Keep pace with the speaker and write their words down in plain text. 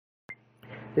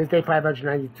This is day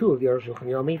 592 of the Aruch Shulchan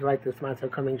Yomi. If you like this month's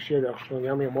upcoming shir, the Aruch Shulchan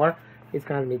Yomi, or more, please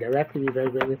contact me directly. We very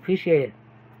greatly appreciate it.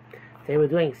 Today we're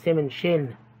doing Siman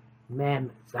Shin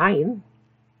Mem Zayin,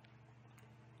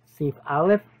 Sif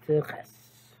Aleph to Ches.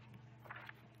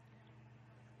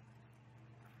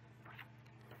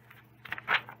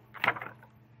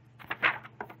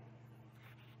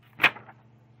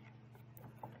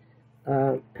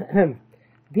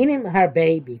 Dinim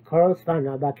Harbei Bikoros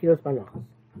Bakiros Banochos.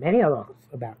 Many halachos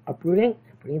about uprooting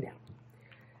and putting down.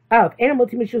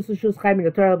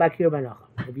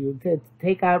 If you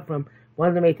take out from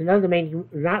one domain to another domain, you're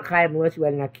not chayav unless you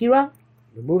had an akira,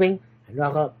 removing,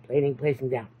 hanacha, placing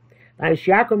down. If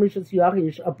you uproot rishus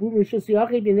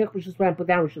siyachi, put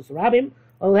down rishus rabim,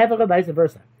 or vice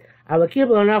versa.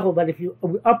 But if you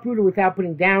uproot it without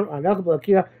putting down, or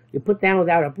akira, you put down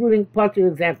without uprooting, plus you're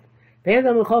exempt. It's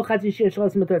not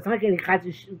like any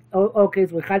case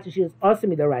with Chatzi is also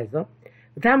midaraisa.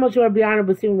 The time of Shor B'Yana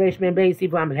B'Sim Reish Mem Bei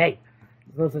Sif Lamed Hey.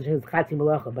 There's no such thing as Chatzi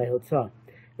Malacha by Hotzah.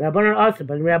 Rabbanan also,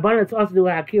 but in Rabbanan it's also do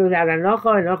with Akira without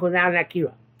Anocha and Anocha without an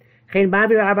Akira. Chen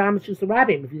Bavir Arba Amshus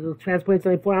Rabim. If you transplant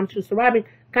something for Amshus Rabim,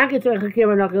 can't get to Akira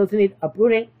and Anocha. You also need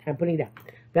uprooting and putting down.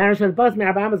 Baruch Shem Bas Mi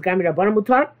Arba Amas Gami Rabbanan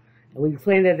Mutar. And we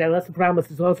explained that unless the promise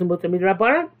is also Mutar Mid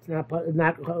Rabbanan, it's not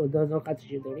there's no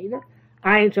Chatzi there either.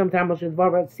 See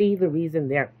the reason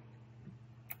there.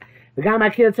 The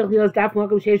Akira has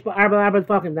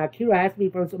to be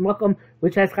from some makom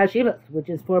which has chashivas, which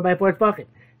is 4x4 tefachim.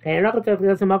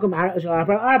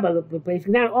 The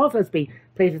placing down also has to be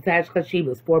places that has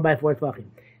chashivas, 4x4 tefachim.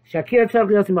 Shakira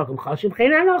tzarich makom chashiv.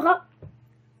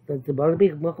 That's supposed to be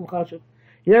makom chashiv.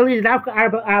 You don't need dafka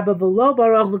arba below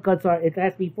baruch v'katzar. It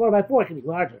has to be 4x4. It can be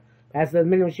larger. That's the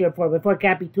minimum share 4x4. It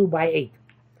can't be 2x8.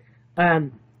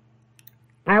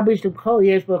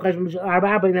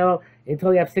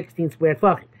 Until you have 16 square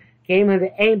tefachim. Came in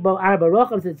the aim bo arba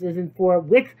rochams. It isn't for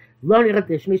width. It's not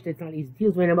easy to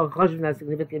use when a makom not a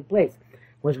significant place.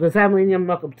 Which goes on in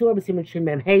makom tur b'siman shin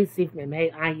mem hey sif mem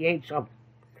hey ayin sham.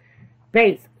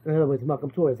 Base. In other words,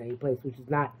 makom tur is any place which is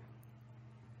not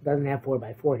doesn't have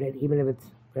 4x4 in it, even if it's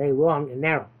very long and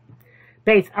narrow.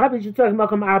 Base. Arba should talk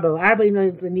makom arba. Arba you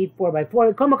need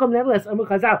 4x4. Come makom nevertheless. Amar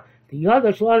chazal. The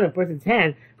other shalom in a person's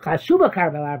hand, chashuba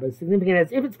karbal arba is significant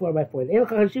as if it's 4x4. The el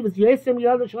chashuba is yesem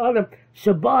yother shalom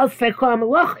shabaz sekol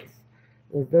malachis.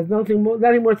 There's nothing more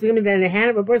significant than the hand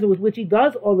of a person with which he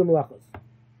does all the malachos.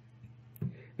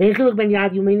 Veichiluk ben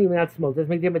yad you mean without smoke. Doesn't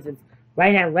make difference. It's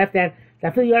right hand, left hand.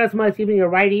 Tafil yother smoke, even your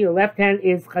righty, your left hand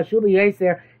is chashuba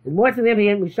yeser is more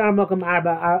significant mishar makom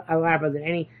arba al arba than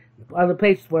any other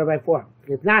place 4x4.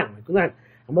 It's not. Like we learned.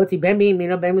 Amoti ben bein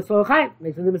mino ben misol chayim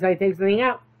makes a difference how he takes something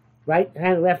out. Right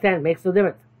hand, left hand makes no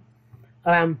difference.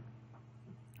 If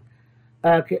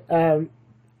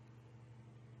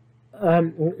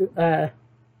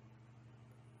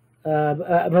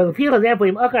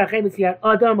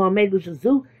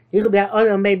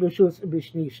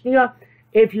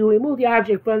you remove the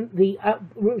object from the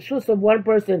rishus of one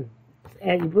person,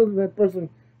 and you move the person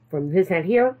from his hand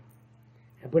here,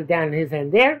 and put it down in his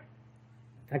hand there,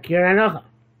 takir anocha.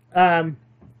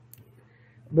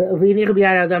 From the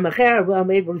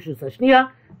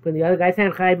other guy's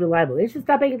hand, chayiv reliable. It's just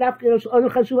stopping it after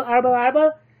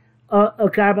arba. What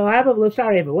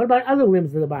about other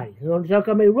limbs of the body? Something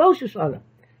else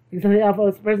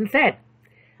the person said.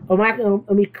 From the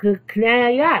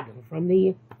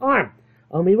arm.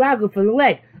 From the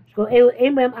leg.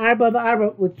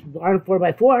 Which aren't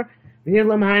 4x4.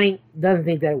 Doesn't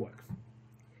think that it works.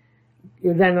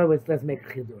 In other words, let's make a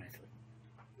childur wrestling.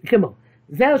 Come on.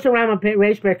 A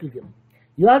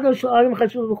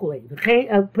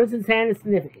person's hand is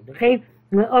significant. And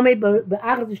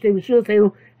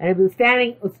if he's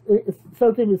standing,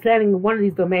 standing in one of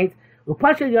these domains, he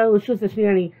stuck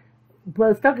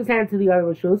his hand to the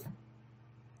other rishus,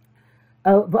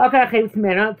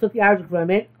 took the object from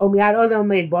it, or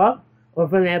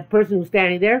from the person who's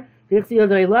standing there. He took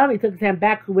his hand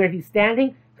back to where he's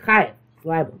standing. Chayav.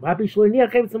 Liable.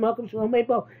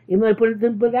 Even though he put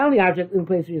down the object in the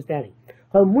place where you're standing.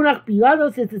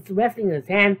 Since it's resting in his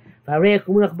hand,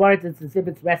 it's as if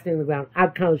it's resting in the ground.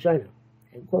 And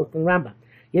quote from Rambam.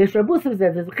 Yesh Rabbusim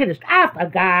says there's a kiddush.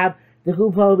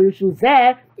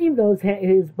 Even though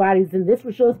his body's in this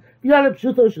rishus, the other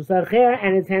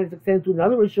and his hand is extended to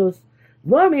another rishus.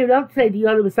 Normally, you don't say the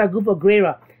other gufo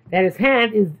grera, that his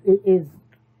hand is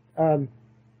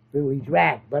really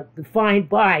dragged, but defined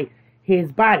by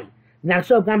his body. Now,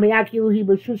 and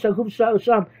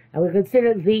we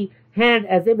consider the hand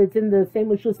as if it's in the same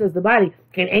rishus as the body.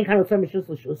 So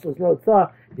it's no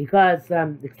thought because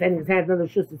extending his hand to another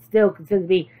rishus, it's still considered to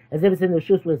be as if it's in the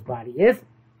rishus where his body is.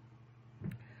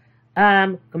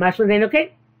 Commercial, then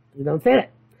okay, you don't say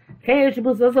that.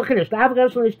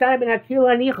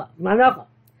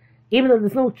 Even though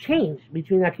there's no change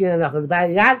between Akira and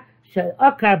Anocha,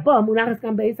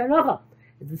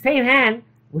 it's the same hand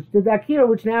which did the Akira,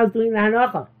 which now is doing the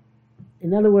Hanocha.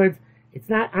 In other words, it's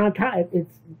not on top. He's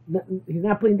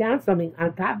not putting down something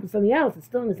on top of something else. It's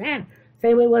still in his hand.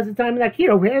 Same way it was the time of the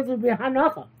Akira. Where's the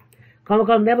Hanocha?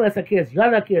 Nevertheless, Akira is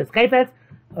Yad, Akira is Chayfetz,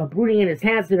 brooding in his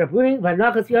hands, they're brooding.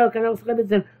 Vanochas Yod, Kanos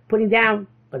Chayfetz, and putting down,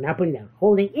 but not putting down,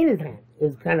 holding in his hand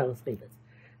is Kanos Chayfetz.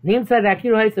 Name said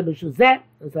Akira Haisa B'Shuz Zeh,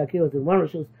 so Akira was in one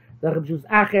Rishus, the B'Shuz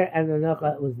Acher, and the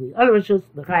Nocha was the other Rishus,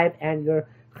 the Chayiv, and your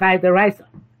Chayiv Deraisa.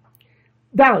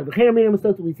 Daled, the Chayim Minim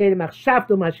Mosot, we say the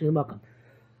Machshavto Mashim Makam.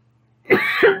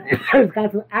 It's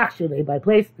got to actually by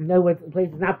place. In other words, the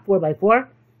place is not 4x4.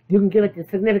 You can give it the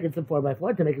significance of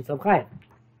 4x4 to make yourself Chayiv.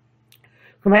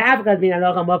 From my Africa, being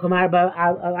Anocha Makam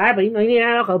Arba, you know, you need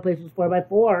Anocha, the place is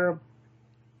 4x4.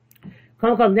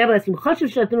 Nevertheless,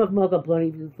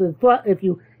 if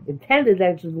you intended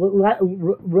that it should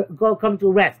come to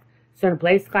a rest, certain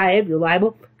place, Chayiv, you're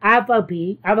liable.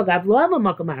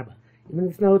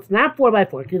 Even though it's not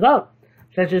 4x4, it can go.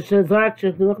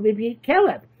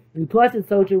 You toss it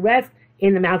so it should rest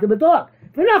in the mouth of a dog.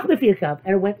 And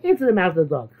it went into the mouth of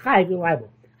the dog. Chayiv, you're liable.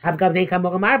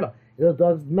 The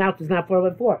dog's mouth is not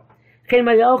 4x4.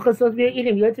 You're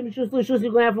eating. You're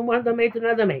going out from one domain to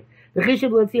another domain. And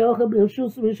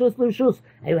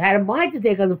you had a mind to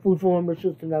take on the food from one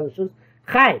rishus to another rishus.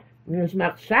 Chayiv. Masim,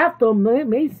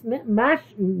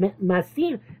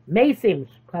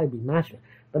 probably be mashma,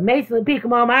 but masim pikam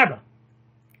marba.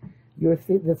 The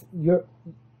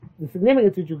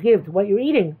significance that you give to what you're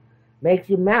eating makes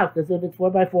your mouth as if it's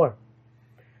 4x4.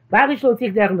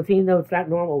 Though it's not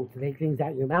normal to take things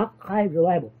out of your mouth, Chayiv, you're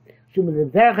liable. If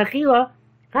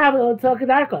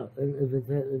it's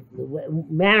the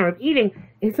manner of eating,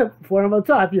 it's a form of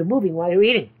thought if you're moving while you're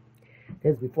eating.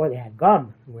 This is before they had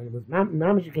gum, when it was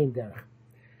mamash came derech.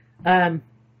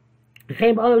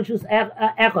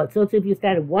 So if you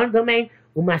stand in one domain,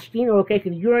 umashtin or okay,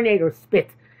 can urinate or spit,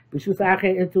 b'shus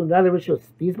acher into another rishus.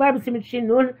 These Bibles simin shin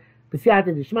nun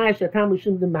b'siyata d'shmaya shatam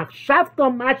mishum the machshavto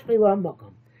mashmei lo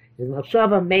makom. His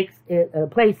machshava makes it a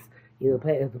place, the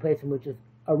place from which is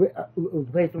the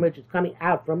place from which it's coming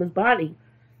out from his body.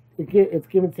 It's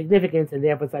given significance, and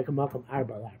therefore it's like a makom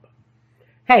arba arba.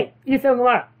 Hey, Yisrael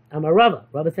Gemara. I'm a Rava.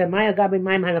 Rava said, Maya gabi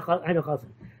mayim hanochasim.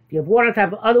 If you have water on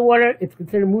top of other water, it's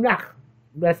considered munach,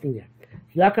 resting there.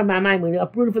 If you yakar mayim, when you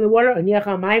uproot from the water, and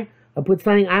yachal mayim, or put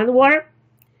something on the water,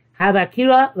 have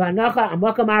akira v'anocha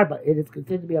amakam arba. It is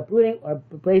considered to be uprooting or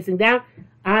placing down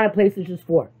on a place which is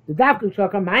 4. The davka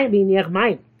shakar mayim being yach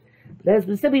mayim. That's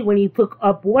specifically when he took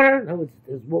up water. In other words,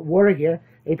 there's water here.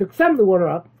 He took some of the water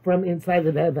up from inside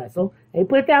the vessel, and he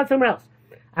put it down somewhere else.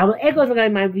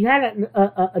 If you had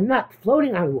a nut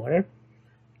floating on the water,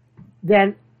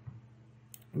 then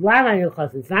it's not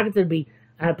considered to be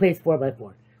on a place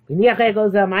 4x4.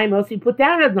 If you put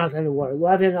down a nut on the water,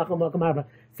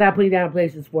 stop putting down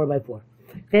places 4x4.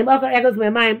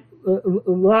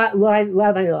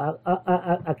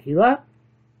 Akira.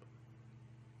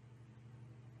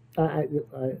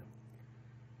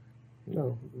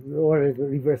 No, the order is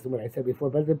reversed from what I said before,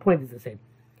 but the point is the same.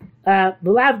 The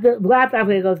left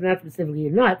after goes not specifically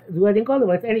a nut, the wedding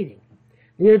call it anything.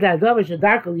 Near that dovish a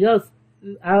dark yos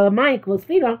alamayim close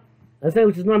feet on, let's say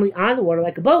which is normally on the water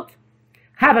like a boat.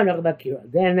 Have enocha bakira.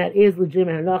 Then that is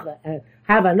legitimate hanocha.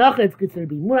 Have enocha, it's considered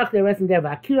to be munach there, resting there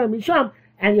bakira misham,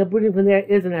 and your brooding from there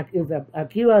is an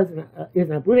akira, is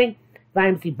an uprooting.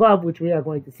 Vayim sivav, which we are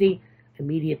going to see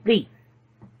immediately.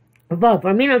 Vav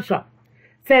Arminon Shah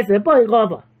says the boy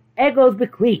Rova egos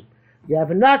bekli. You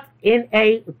have a nut in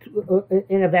a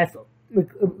vessel.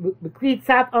 Bekli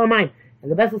tzap al mayim,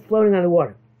 and the vessel's floating on the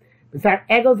water. Besar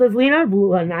egos as lina v'u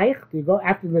hanaich. You go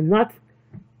after the nut,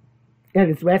 and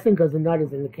it's resting because the nut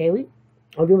is in the keli.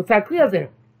 Or the besar kliyos in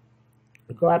it.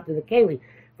 You go after the keli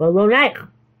v'lo naich,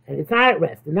 and it's not at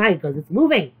rest. The naich because it's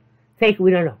moving. Take it,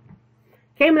 we don't know.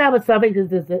 Came out with something because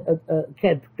there's a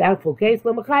doubtful case.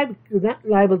 L'machayv is not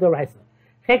liable to raisa.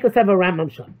 Chekos have a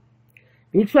Rambam shon.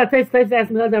 The Yikshua takes place as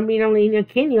Mil Damrin only in a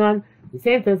kinyan. The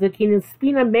same thing as a kinyan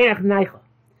spina merach naicha.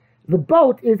 The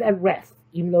boat is at rest,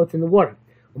 even though it's in the water.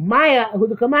 Maya who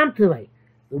the kamam tulei.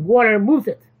 The water moves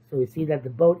it, so we see that the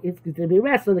boat is considered to be a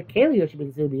rest. So the kelio should be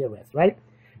considered to be a rest, right?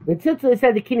 The Tzitz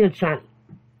said the kinyan shani.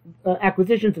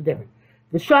 Acquisitions are different.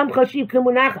 The sham chashiv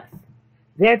kimunachas.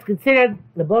 There it's considered,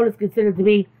 the boat is considered to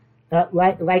be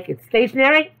like it's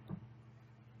stationary.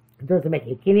 It doesn't make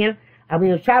it a kinyan. I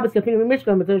mean, Shabbos can finish the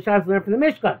Mishkan, but the Shabbos learn from the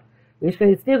Mishkan.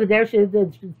 Mishkan is still there.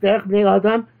 Derech bnei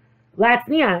adam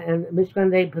Latnia and Mishkan,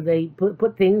 they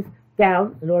put things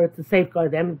down in order to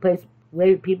safeguard them and place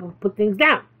where people put things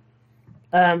down.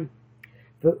 Ein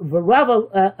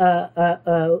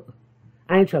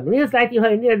Shom. Lias like you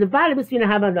near the bottom of Sina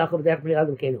Hamanach of the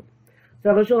other canoe.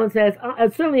 So Rosh says, I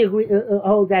certainly agree,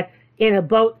 hold that in a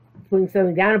boat, putting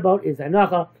something down a boat is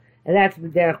anacha, and that's the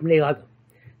derech b'nei adam.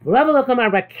 Rav lo kamar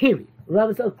rakeli.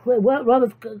 Rav's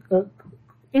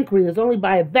inquiry is only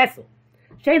by a vessel.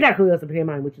 Shein dakli b'nei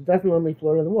mayim, which doesn't normally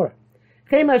float on the water.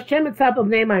 Chema shem etzap of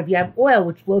b'nei mayim. If you have oil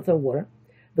which floats on water,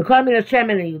 the karmin of shem,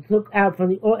 and you took out from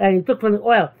the oil, and you took from the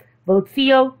oil,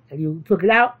 votzio, and you took it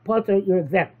out, potter, you're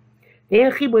exempt.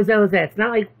 It's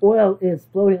not like oil is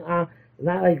floating on. It's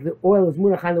not like the oil is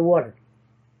munach on the water.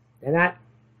 They're not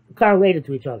correlated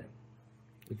to each other.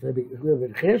 It's a little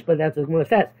bit chiddush, but that's what Gemara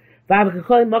says. But it's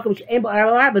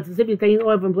as if you're taking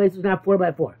oil from places not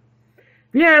 4x4.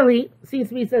 Verily, seems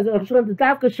to me, says the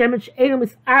Dafka Shemesh Edom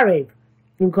is Arev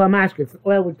in Kalmashka. It's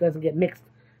oil which doesn't get mixed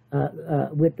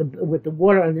with the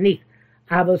water underneath.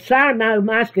 Avashar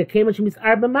Mashka came and shemis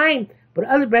Arba Mayim, but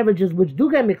other beverages which do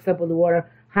get mixed up with the water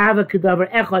have a kedavar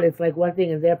echad. It's like one thing,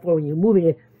 and therefore when you're moving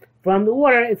it from the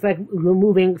water, it's like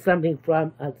removing something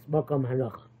from a smokum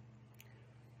hanocha.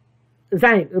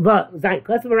 Zayin,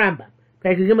 Kos of Rambam.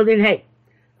 Pekah Gimel Din Hey.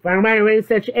 Farman already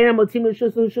said she'ena motzim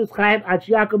l'shus l'shus chayiv ad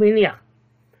sheyakom b'niach.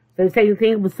 So he's taking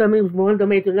things with something from one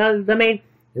domain to another domain.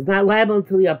 It's not liable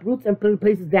until he uproots and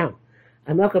places down.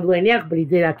 Anocha b'lo niach, but he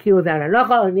did akir without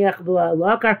anocha, or niach b'lo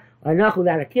akar, or anocha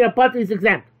without akir. Potter is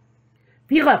exempt.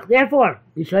 Pichach, therefore,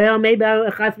 Yishael made by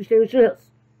Echas v'shtei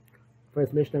rishuyos.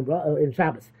 First Mishnah in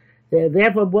Shabbos.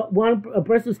 Therefore, a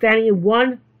person standing in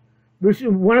one of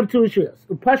two rishuyos.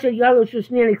 Upasha yalo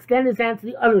shushni, and extend his hand to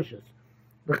the other rishuyos.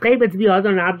 The chayvet to be other,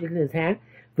 an object in his hand.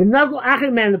 V'naglo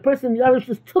acher man, the person in the other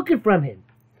rishuyos took it from him.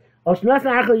 Or shnas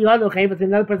acher yalo chayvet,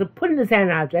 another person put in his hand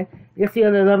an object. Yes, the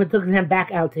other lover took his hand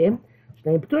back out to him.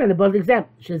 Shnei Petur, and they're both exempt.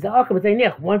 Sheza'aka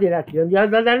b'teinich, one did akir, and the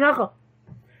other did anocha.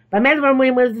 By Medvar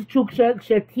Moim was the Chuk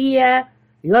Shetia,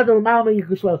 the other Malma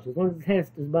Yikushlos. As long as his hand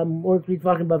is more than 3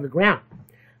 talking above the ground.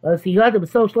 Well, see, the other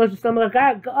was so Shlosh, some of the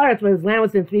arts, when his land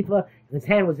was in 3 and his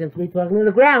hand was in 3 talking in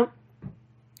the ground.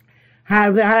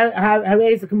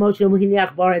 Raised the commotion,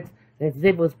 Muhiniach Baritz, and it's as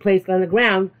if it was placed on the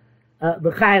ground,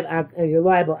 B'chayiv, and you're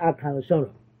liable, Ak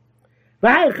Halashono.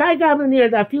 V'chai Gabla near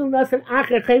the Afil Nasan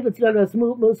Acher Chayvetz Yoda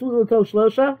Smulu To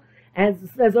Shlosha, and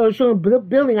as Oshun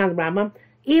building on the Rambam.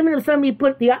 Even if somebody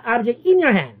put the object in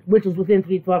your hand, which is within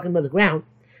 3 talking above the ground,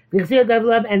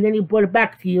 and then you put it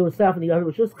back to yourself and the other,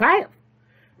 which was chayav.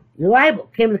 You're liable.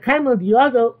 Came the kaimel the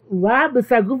other la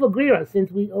b'sagufa grira,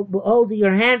 since we hold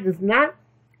your hand does not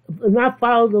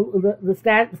follow the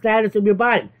status of your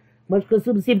body. Much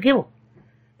consumed the same gimel.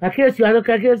 Kakiris the other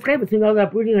kakiris chayv. So you know that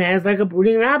uprooting your hand is like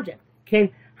uprooting an object. Can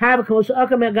have a commotion.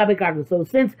 So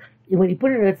since when you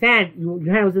put it in its hand,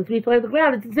 your hand was in 3 talking of the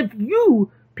ground, it's as if you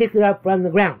pick it up from the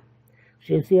ground.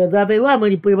 When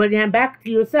you put your hand back to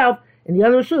yourself and the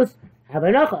other shoes, have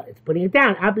enocha. It's putting it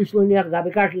down. You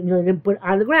didn't put it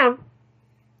on the ground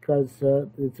because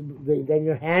then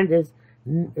your hand is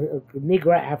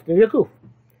nigra after your kuf.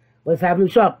 What's happening?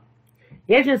 Shop.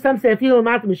 Some say feel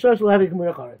matam mishosh will have it.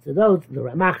 So those the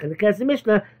Ramach and the Kesef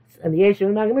Mishnah and the Yeshiva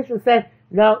and the Mishnah said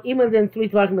no. Even within 3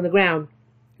 talking on the ground,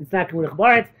 it's not gemunach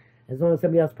baretz. As long as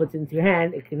somebody else puts it into your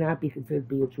hand, it cannot be considered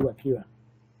to be a true akira.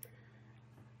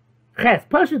 Ches,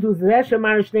 Pashat was the Esher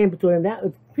Marish name Peturim. That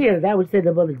was clear. That would say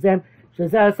they're both exempt.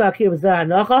 Shazar Sakir was Zah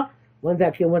Nocha. One's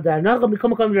Akir, one's Zah Nocha.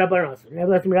 Become a Rabbanos.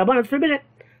 Nevertheless, Rabbanos forbidden it.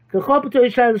 Kachol Petur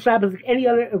Yishai Shabbos, like any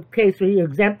other case where you're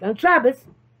exempt on Shabbos,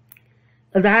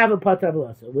 as I have a Pater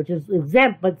also, which is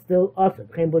exempt but still awesome.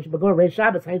 Chaim Bush Bagor, Reish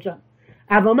Shabbos, Chaim Shabbos.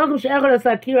 Avomakum She'echad as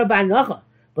Akira by Nocha.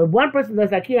 But one person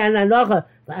does Akira and Nocha,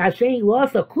 but Hashem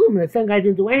lost a klum, and the second guy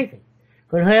didn't do anything.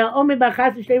 Such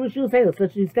as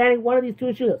he's standing one of these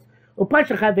 2 shoes. And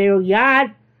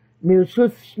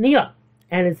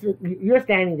it's, you're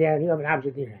standing there and you have an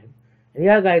object in your hand, and the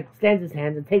other guy extends his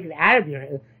hand and takes it out of your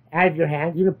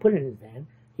hand. You don't put it in his hand.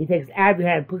 He takes it out of your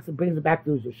hand and brings it back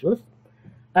to his shoes.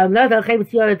 Another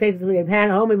takes it from your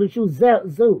hand home and his shoes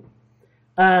zu.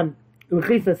 So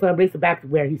brings it back to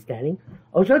where he's standing.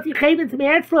 Or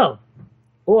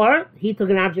he took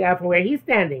an object out from where he's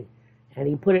standing and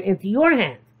he put it into your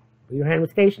hand. Your hand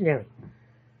was stationary.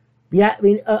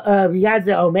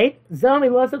 V'yadze omed, zomi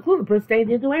lost a clue. The person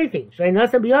didn't do anything.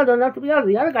 Not to be other.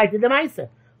 The other guy did the ma'aser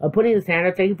of putting his hand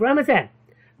or taking from his hand.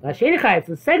 V'asheni chayv,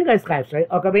 so the second guy's chayv.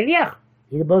 Oka b'niach.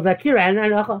 He did both akira and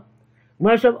anocha.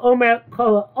 Moshav omer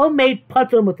kola omed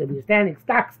potter mutter. If you're standing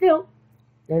stock still,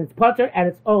 then it's potter and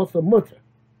it's also mutter.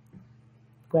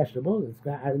 Questionable.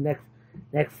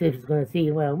 Next shift is going to see.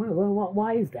 Well,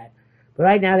 why is that? But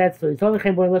right now, that's so. It's only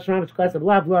came born Lashon which because of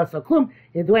love, loss, or klum.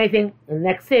 He didn't do anything. In the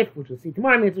next sif, which we'll see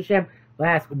tomorrow, Mitzvah Hashem, we'll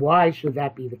ask why should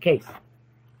that be the case.